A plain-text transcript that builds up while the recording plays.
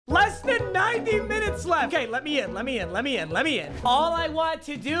90 minutes left. Okay, let me in. All I want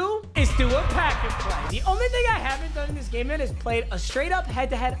to do is do a pack and play. The only thing I haven't done in this game yet is played a straight up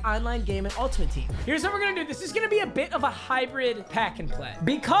head-to-head online game in Ultimate Team. Here's what we're gonna do. This is gonna be a bit of a hybrid pack and play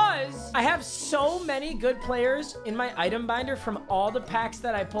because I have so many good players in my item binder from all the packs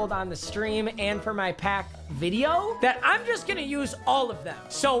that I pulled on the stream and for my pack video that I'm just gonna use all of them.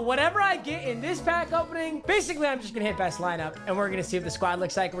 So whatever I get in this pack opening, basically I'm just gonna hit best lineup and we're gonna see what the squad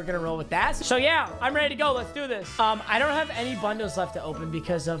looks like. We're gonna roll with that. So yeah, I'm ready to go. Let's do this. I don't have any bundles left to open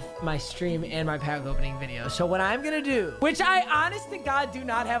because of my stream and my pack opening video. So what I'm gonna do, which I honest to God do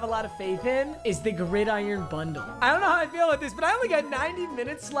not have a lot of faith in, is the Gridiron bundle. I don't know how I feel about this, but I only got 90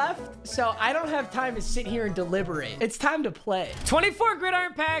 minutes left, so I don't have time to sit here and deliberate. It's time to play. 24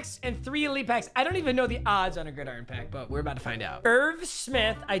 Gridiron packs and 3 elite packs. I don't even know the odds on a Gridiron pack, but we're about to find out. Irv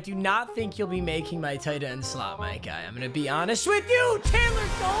Smith, I do not think you'll be making my tight end slot, my guy. I'm gonna be honest with you. Chandler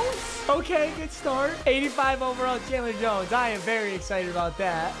Jones. Okay, good start. 85 overall Chandler Jones. I am very excited about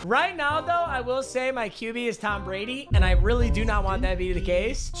that. Right now, though, I will say my QB is Tom Brady, and I really do not want that to be the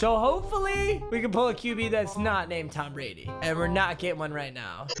case. So hopefully we can pull a QB that's not named Tom Brady, and we're not getting one right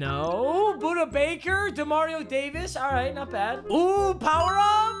now. No, Buda Baker, Demario Davis. All right, not bad. Ooh, power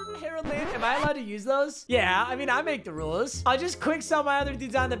up. Harold Land. Am I allowed to use those? Yeah, I mean, I make the rules. I'll just quick sell my other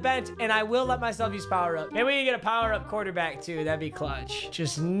dudes on the bench, and I will let myself use power up. Maybe we can get a power up quarterback too. That'd be clutch.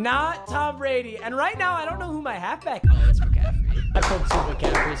 Just not Tom Brady. And right now, I don't know who my halfback. Oh, it's McCaffrey. I pulled 2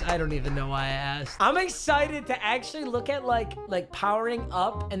 McCaffreys. I don't even know why I asked. I'm excited to actually look at like powering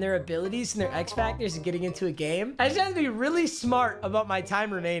up and their abilities and their X factors and getting into a game. I just have to be really smart about my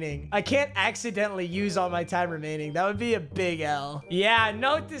time remaining. I can't accidentally use all my time remaining. That would be a big L. Yeah,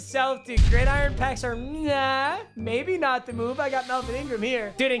 note to self, dude. Gridiron packs are maybe not the move. I got Melvin Ingram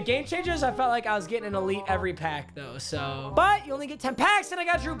here. Dude, in Game Changers, I felt like I was getting an elite every pack though, so. But you only get 10 packs and I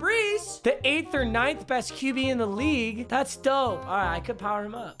got Drew Brees, the 8th or 9th best QB in the league. That's dope. All right, I could power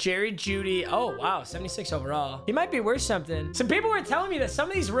him up. Jerry Jeudy. Oh, wow, 76 overall. He might be worth something. Some people were telling me that some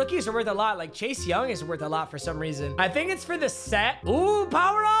of these rookies are worth a lot. Like Chase Young is worth a lot for some reason. I think it's for the set. Ooh,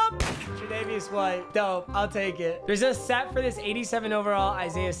 power up. Tre'Davious White. Dope. I'll take it. There's a set for this 87 overall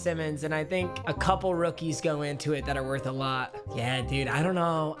Isaiah Simmons, and I think a couple rookies go into it that are worth a lot. Yeah, dude, I don't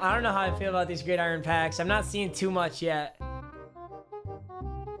know. I don't know how I feel about these Gridiron packs. I'm not seeing too much yet.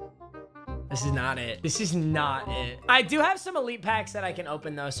 This is not it. This is not it. I do have some elite packs that I can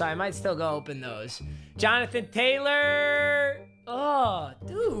open though, so I might still go open those. Jonathan Taylor. Oh,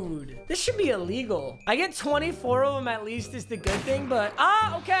 dude. This should be illegal. I get 24 of them at least is the good thing, but...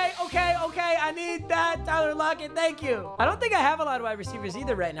 okay. I need that. Tyler Lockett, thank you. I don't think I have a lot of wide receivers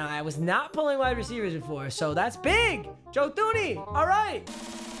either right now. I was not pulling wide receivers before, so that's big. Joe Thuney. All right.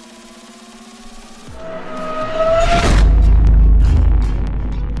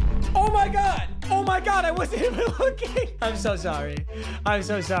 Oh my God, I wasn't even looking. I'm so sorry.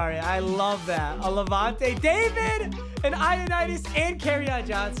 I love that. A Levante David, an Ionitis, and Kerryon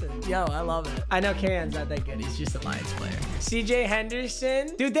Johnson. Yo, I love it. I know Kerryon's not that good. He's just a Lions player. CJ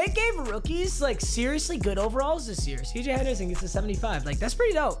Henderson. Dude, they gave rookies like seriously good overalls this year. CJ Henderson gets a 75. Like, that's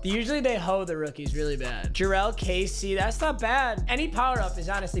pretty dope. Usually they hoe the rookies really bad. Jarrell Casey, that's not bad. Any power up is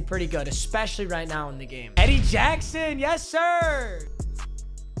honestly pretty good, especially right now in the game. Eddie Jackson, yes, sir.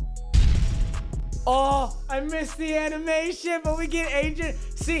 Oh, I missed the animation, but we get Agent.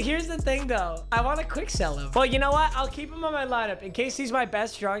 See, here's the thing, though. I want to quick sell him. Well, you know what? I'll keep him on my lineup. In case he's my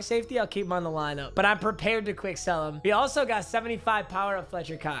best strong safety, I'll keep him on the lineup. But I'm prepared to quick sell him. We also got 75 power up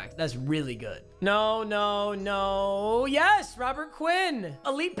Fletcher Cox. That's really good. No. Yes, Robert Quinn.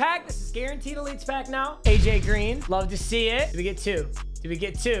 Elite pack. This is guaranteed elites pack now. AJ Green. Love to see it. Did we get 2? Did we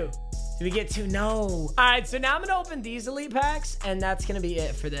get 2? Did we get 2? No. All right, so now I'm gonna open these elite packs, and that's gonna be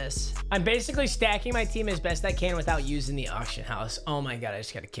it for this. I'm basically stacking my team as best I can without using the auction house. Oh my God, I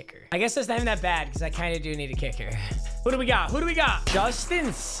just got a kicker. I guess that's not even that bad because I kind of do need a kicker. Who do we got?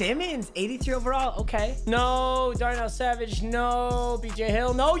 Justin Simmons, 83 overall. Okay. No, Darnell Savage. No, BJ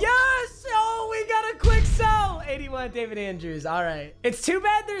Hill. No, yes. Oh, we got a quick sell. 81 David Andrews. All right. It's too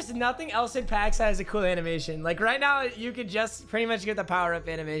bad there's nothing else in packs that has a cool animation. Like right now, you could just pretty much get the power up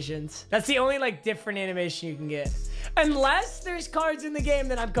animations. That's the only like different animation you can get. Unless there's cards in the game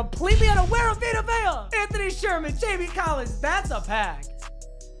that I'm completely unaware of. Vita Vea, Anthony Sherman, Jamie Collins. That's a pack.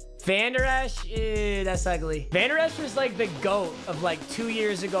 Van Der Esch, that's ugly. Van Der Esch was like the GOAT of like 2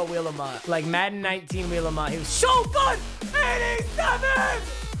 years ago Wheel 'em Up. Like Madden 19 Wheel 'em Up. He was so good. 87!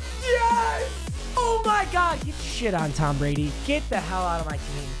 Yes! Oh my God, get shit on Tom Brady. Get the hell out of my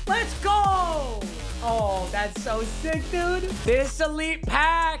team. Let's go! Oh, that's so sick, dude. This elite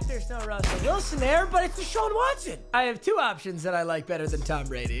pack. There's no Russell Wilson there, but it's Deshaun Watson. I have two options that I like better than Tom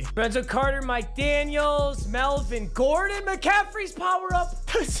Brady. Lorenzo Carter, Mike Daniels, Melvin Gordon, McCaffrey's power up.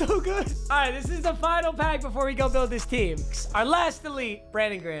 That's so good. All right, this is the final pack before we go build this team. Our last elite,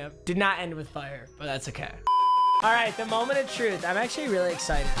 Brandon Graham, did not end with fire, but that's okay. All right, the moment of truth. I'm actually really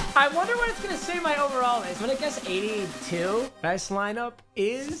excited. I wonder what it's gonna say my overall is. I'm gonna guess 82. Best lineup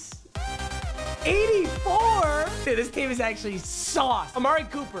is 84. Dude, this team is actually sauce. Amari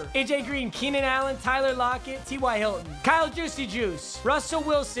Cooper, AJ Green, Keenan Allen, Tyler Lockett, T.Y. Hilton, Kyle Juicy Juice, Russell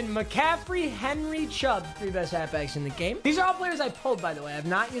Wilson, McCaffrey, Henry, Chubb. 3 best halfbacks in the game. These are all players I pulled, by the way. I have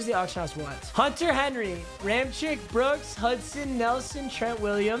not used the auction house once. Hunter Henry, Ramchick, Brooks, Hudson, Nelson, Trent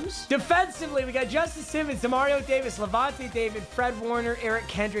Williams. Defensively, we got Justice Simmons, Demario Davis, Levante David, Fred Warner, Eric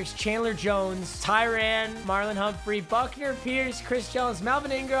Kendricks, Chandler Jones, Tyrann, Marlon Humphrey, Buckner, Pierce, Chris Jones,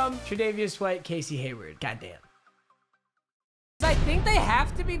 Melvin Ingram, Tre'Davious White, Casey Hayward. Goddamn. I think they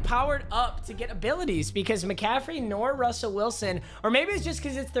have to be powered up to get abilities because McCaffrey nor Russell Wilson, or maybe it's just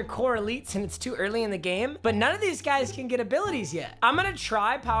because it's their core elites and it's too early in the game, but none of these guys can get abilities yet. I'm going to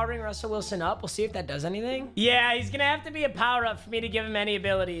try powering Russell Wilson up. We'll see if that does anything. Yeah, he's going to have to be a power up for me to give him any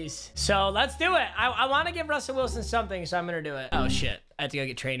abilities. So let's do it. I want to give Russell Wilson something, so I'm going to do it. Oh, shit. I have to go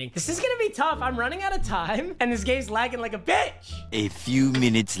get training. This is gonna be tough. I'm running out of time, and this game's lagging like a bitch. A few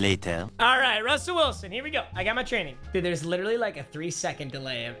minutes later. All right, Russell Wilson, here we go. I got my training. Dude, there's literally like a 3-second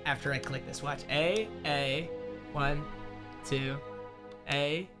delay after I click this. Watch. A, 1, 2,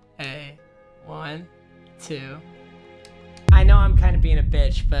 A, 1, 2. I know I'm kind of being a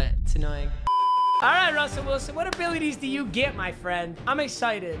bitch, but it's annoying. All right, Russell Wilson, what abilities do you get, my friend? I'm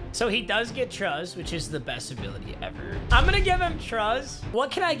excited. So he does get Truz, which is the best ability ever. I'm gonna give him Truz.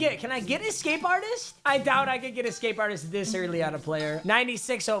 What can I get? Can I get Escape Artist? I doubt I could get Escape Artist this early on a player.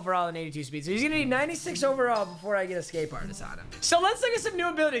 96 overall and 82 speed. So he's gonna need 96 overall before I get Escape Artist on him. So let's look at some new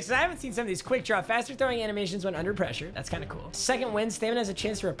abilities, because I haven't seen some of these. Quick Draw, faster throwing animations when under pressure. That's kind of cool. Second Wind, stamina has a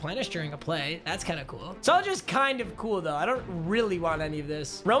chance to replenish during a play. That's kind of cool. It's all just kind of cool, though. I don't really want any of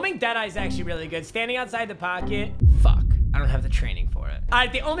this. Roaming Deadeye is actually really good. Standing outside the pocket. Fuck. I don't have the training for it. All right,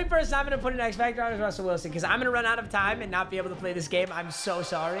 the only person I'm going to put an X Factor on is Russell Wilson because I'm going to run out of time and not be able to play this game. I'm so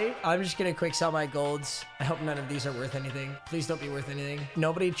sorry. I'm just going to quick sell my golds. I hope none of these are worth anything. Please don't be worth anything.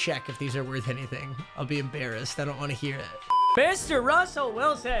 Nobody check if these are worth anything. I'll be embarrassed. I don't want to hear it. Mr. Russell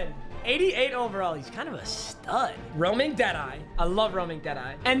Wilson. 88 overall. He's kind of a stud. Roaming Deadeye. I love Roaming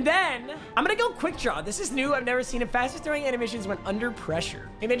Deadeye. And then I'm going to go Quick Draw. This is new. I've never seen it. Fastest throwing animations when under pressure.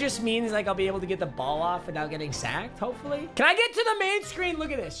 I think that just means like I'll be able to get the ball off without getting sacked, hopefully. Can I get to the main screen?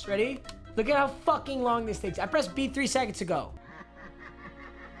 Look at this. Ready? Look at how fucking long this takes. I pressed B 3 seconds ago.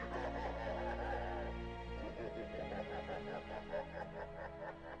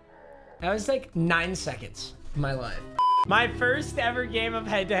 That was like 9 seconds of my life. My first ever game of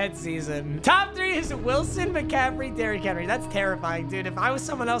head-to-head season. Top 3 is Wilson, McCaffrey, Derrick Henry. That's terrifying, dude. If I was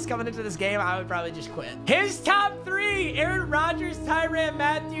someone else coming into this game, I would probably just quit. His top 3, Aaron Rodgers, Tyrann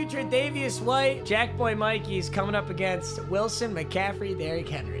Mathieu, Tre'Davious White, Jackboy Mikey's coming up against Wilson, McCaffrey, Derrick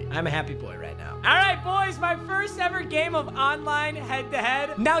Henry. I'm a happy boy right now. All right, boys, my first ever game of online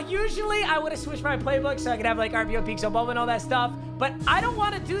head-to-head. Now, usually I would have switched my playbook so I could have like RPO, peak, so bubble and all that stuff, but I don't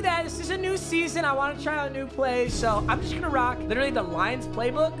want to do that. This is a new season. I want to try out new plays, so I'm just gonna rock literally the Lions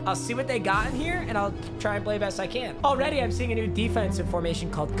playbook. I'll see what they got in here, and I'll try and play best I can. Already, I'm seeing a new defensive formation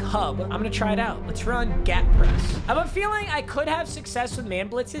called Cub. I'm gonna try it out. Let's run gap press. I have a feeling I could have success with man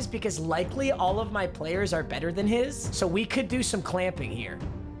blitzes because likely all of my players are better than his, so we could do some clamping here.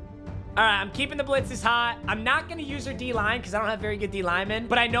 All right, I'm keeping the blitzes hot. I'm not going to use their D-line because I don't have very good D-linemen.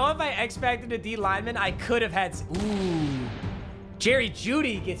 But I know if I X-Factored a D-lineman, I could have had... Ooh. Jerry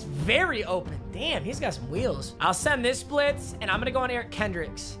Jeudy gets very open. Damn, he's got some wheels. I'll send this blitz, and I'm going to go on Eric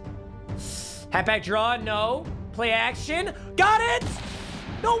Kendricks. Halfback draw, no. Play action. Got it!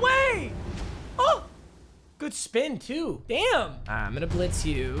 No way! Oh! Good spin, too. Damn. I'm going to blitz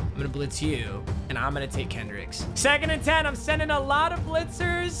you. I'm going to blitz you. And I'm going to take Kendricks. 2nd and 10. I'm sending a lot of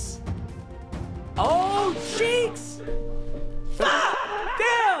blitzers. Oh, cheeks!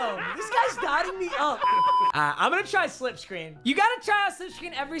 Damn! This guy's dotting me up. I'm gonna try slip screen. You gotta try out slip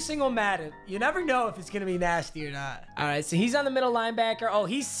screen every single Madden. You never know if it's gonna be nasty or not. All right, so he's on the middle linebacker. Oh,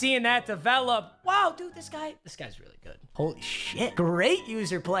 he's seeing that develop. Wow, dude, this guy's really good. Holy shit. Great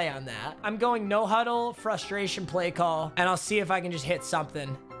user play on that. I'm going no huddle, frustration play call, and I'll see if I can just hit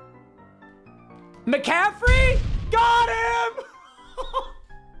something. McCaffrey? Got him!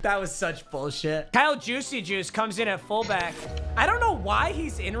 That was such bullshit. Kyle Juicy Juice comes in at fullback. I don't know why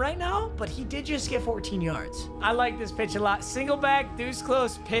he's in right now, but he did just get 14 yards. I like this pitch a lot. Single back, deuce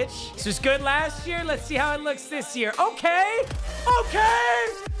close pitch. This was good last year. Let's see how it looks this year. Okay. Okay.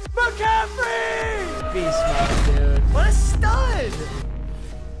 McCaffrey. Be smart, dude. What a stud.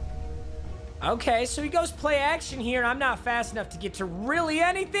 Okay, so he goes play action here. I'm not fast enough to get to really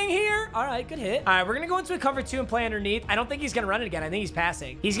anything here. All right, good hit. All right, we're going to go into a cover 2 and play underneath. I don't think he's going to run it again. I think he's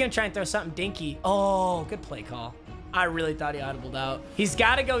passing. He's going to try and throw something dinky. Oh, good play call. I really thought he audibled out. He's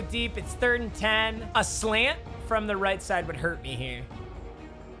got to go deep. It's 3rd and 10. A slant from the right side would hurt me here.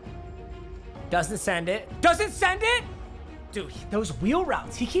 Doesn't send it. Doesn't send it. Dude, those wheel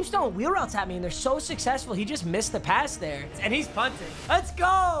routes. He keeps throwing wheel routes at me, and they're so successful. He just missed the pass there. And he's punting. Let's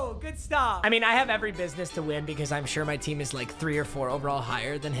go. Good stop. I mean, I have every business to win because I'm sure my team is like 3 or 4 overall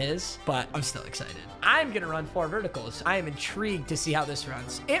higher than his, but I'm still excited. I'm going to run 4 verticals. I am intrigued to see how this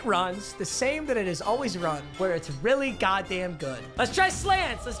runs. It runs the same that it has always run, where it's really goddamn good. Let's try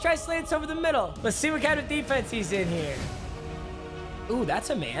slants. Let's try slants over the middle. Let's see what kind of defense he's in here. Ooh,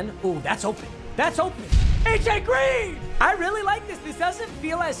 that's a man. Ooh, that's open. That's open. AJ Green! I really like this. This doesn't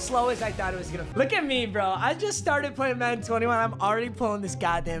feel as slow as I thought it was gonna. Look at me, bro. I just started playing Madden 21. I'm already pulling this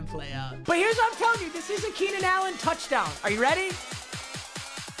goddamn play out. But here's what I'm telling you. This is a Keenan Allen touchdown. Are you ready?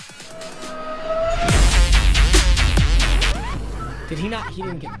 Did he not? He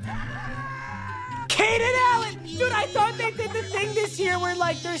didn't get it. Keenan Allen! Dude, I thought they did the thing this year where,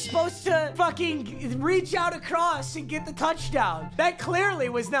 like, they're supposed to fucking reach out across and get the touchdown. That clearly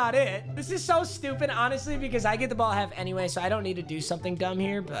was not it. This is so stupid, honestly, because I get the ball half anyway, so I don't need to do something dumb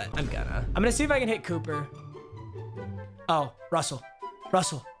here, but I'm gonna see if I can hit Cooper. Oh, Russell.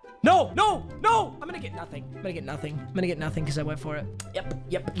 Russell. No, no, no! I'm gonna get nothing. I'm gonna get nothing. I'm gonna get nothing because I went for it.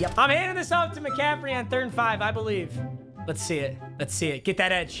 Yep. I'm handing this off to McCaffrey on 3rd and 5, I believe. Let's see it. Let's see it. Get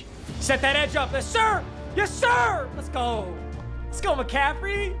that edge. Set that edge up. Yes, sir. Yes, sir. Let's go. Let's go,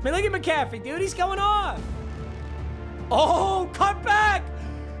 McCaffrey. I mean, look at McCaffrey, dude. He's going off. Oh, cut back.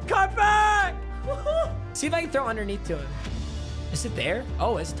 Cut back. See if I can throw underneath to him. Is it there?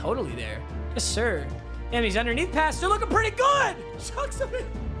 Oh, it's totally there. Yes, sir. And he's underneath pass. They're looking pretty good. Chucks him in.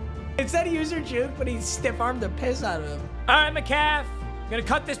 Instead of user juke, but he stiff-armed the piss out of him. All right, McCaff. Gonna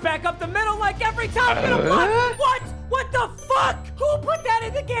cut this back up the middle like every time. Gonna block. What? What the fuck? Who put that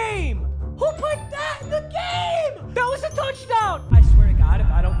in the game? Who put that in the game? That was a touchdown. I swear to God, if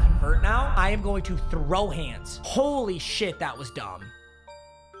I don't convert now, I am going to throw hands. Holy shit, that was dumb.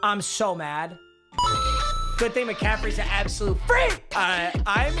 I'm so mad. Good thing McCaffrey's an absolute freak.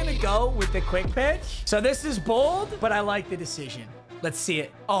 I'm gonna go with the quick pitch. So this is bold, but I like the decision. Let's see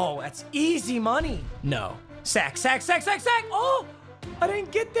it. Oh, that's easy money. No. Sack, sack, sack, sack, sack. Oh, I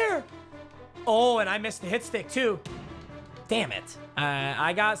didn't get there. Oh, and I missed the hit stick too. Damn it.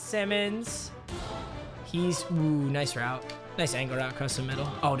 I got Simmons. He's, ooh, nice route. Nice angle route across the middle.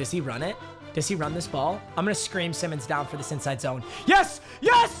 Oh, does he run it? Does he run this ball? I'm going to scream Simmons down for this inside zone. Yes!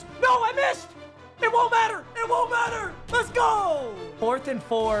 Yes! No, I missed! It won't matter! It won't matter! Let's go! 4th and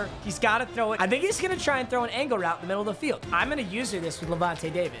 4. He's got to throw it. I think he's going to try and throw an angle route in the middle of the field. I'm going to user this with Levante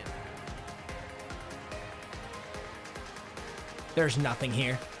David. There's nothing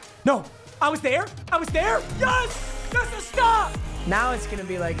here. No! I was there! I was there! Yes! Yes, a stop! Now it's gonna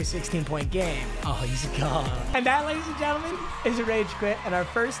be like a 16-point game. Oh, he's gone. And that, ladies and gentlemen, is a Rage Quit and our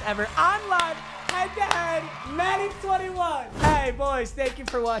first ever online head-to-head Madden 21. Hey, boys, thank you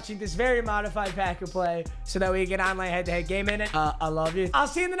for watching this very modified Packer play so that we can get online head-to-head game in it. I love you. I'll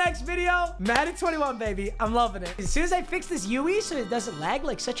see you in the next video. Madden 21, baby. I'm loving it. As soon as I fix this UE so it doesn't lag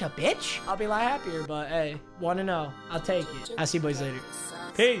like such a bitch, I'll be a lot happier. But, hey, 1-0. I'll take it. I'll see you boys later.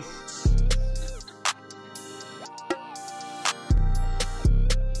 Peace.